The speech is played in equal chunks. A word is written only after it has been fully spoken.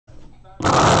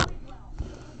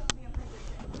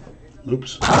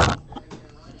Oops.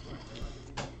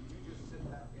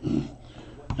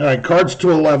 All right, cards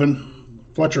to 11.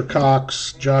 Fletcher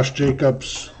Cox, Josh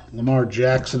Jacobs, Lamar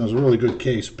Jackson is a really good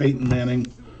case. Peyton Manning,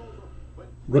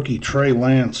 rookie Trey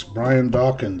Lance, Brian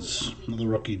Dawkins, another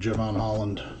rookie Javon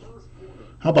Holland.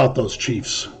 How about those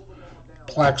Chiefs?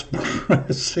 Plax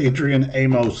Burress, Adrian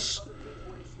Amos,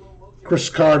 Chris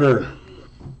Carter,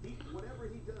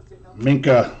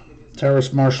 Minka,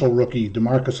 Terrace Marshall rookie,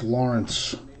 DeMarcus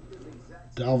Lawrence,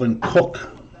 Dalvin Cook,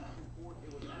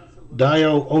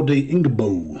 Dio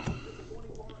Odeingbo,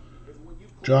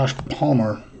 Josh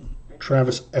Palmer,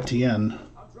 Travis Etienne,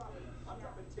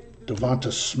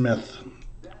 Devonta Smith,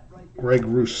 Greg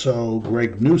Rousseau,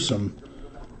 Greg Newsome,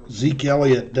 Zeke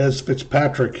Elliott, Des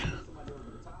Fitzpatrick,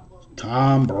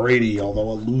 Tom Brady,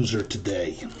 although a loser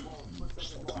today.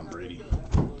 Tom Brady.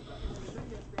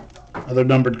 Other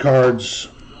numbered cards,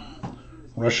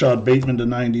 Rashad Bateman to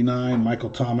 99, Michael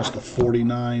Thomas to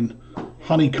 49,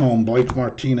 Honeycomb, Blake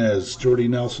Martinez, Jordy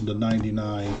Nelson to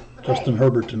 99, Justin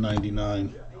Herbert to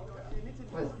 99.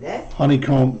 What's this?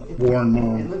 Honeycomb, Warren It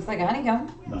Moon. looks like a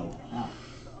honeycomb. No, Oh.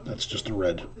 that's just a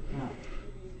red.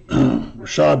 Oh.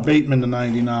 Rashad Bateman to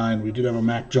 99. We did have a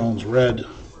Mac Jones red.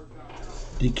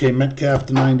 DK Metcalf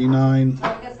to 99. So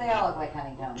I guess they all look like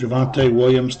honeycombs. Javonte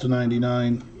Williams to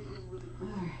 99.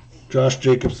 Josh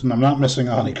Jacobson. I'm not missing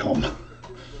a honeycomb.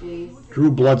 Jeez.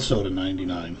 Drew Bledsoe to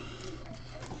 99.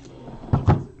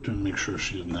 Trying to make sure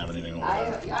she didn't have anything over I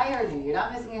there. heard you. You're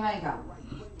not missing a honeycomb.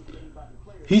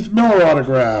 Heath Miller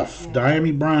autograph.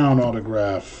 Diami Brown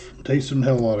autograph. Taysom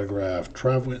Hill autograph.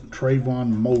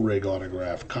 Trayvon Morig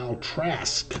autograph. Kyle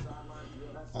Trask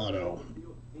auto.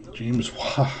 James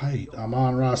White.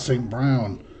 Amon-Ra St.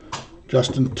 Brown.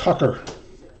 Justin Tucker.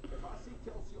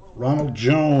 Ronald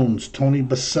Jones. Tony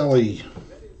Baselli.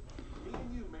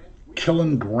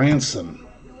 Killen Granson.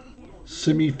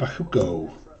 Simi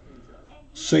Fahuko.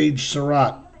 Sage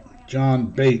Surratt. John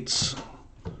Bates.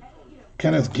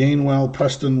 Kenneth Gainwell,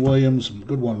 Preston Williams,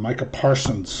 good one, Micah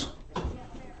Parsons,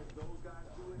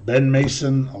 Ben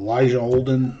Mason, Elijah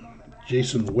Olden,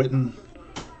 Jason Witten,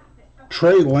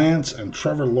 Trey Lance, and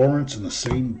Trevor Lawrence in the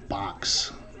same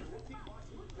box.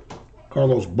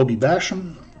 Carlos Boogie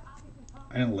Basham,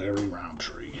 and Larry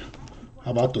Roundtree.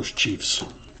 How about those Chiefs?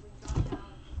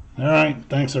 All right,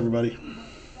 thanks everybody.